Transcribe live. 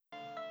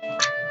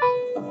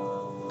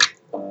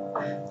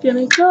Can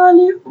I call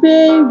you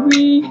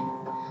baby?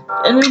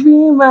 Can you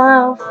be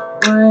my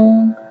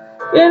friend?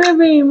 Can you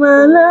be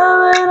my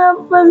love and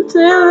up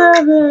until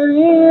the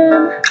very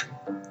end?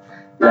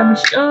 Let me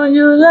show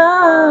you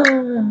love.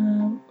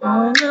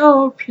 Oh,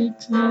 no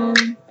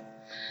pretend.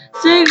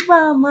 Stick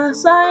by my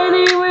side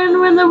even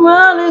when the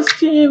world is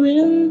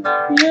giving.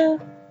 Yeah.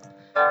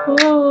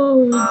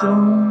 Oh,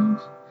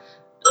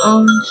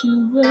 don't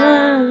you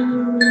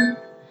worry.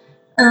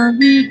 I'll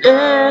be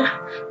there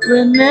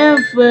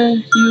whenever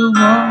you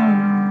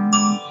want.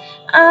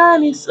 I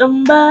need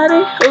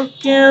somebody who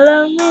can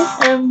love me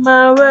and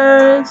my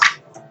words.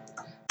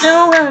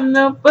 No, I'm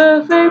not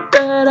perfect,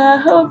 but I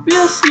hope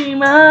you see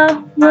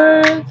my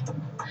worth.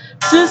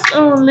 Just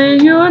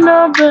only you,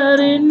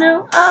 nobody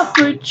knew I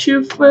put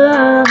you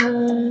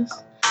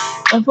first.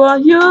 And for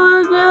you,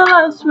 girl,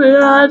 I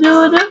swear I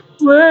do the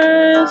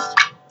worst.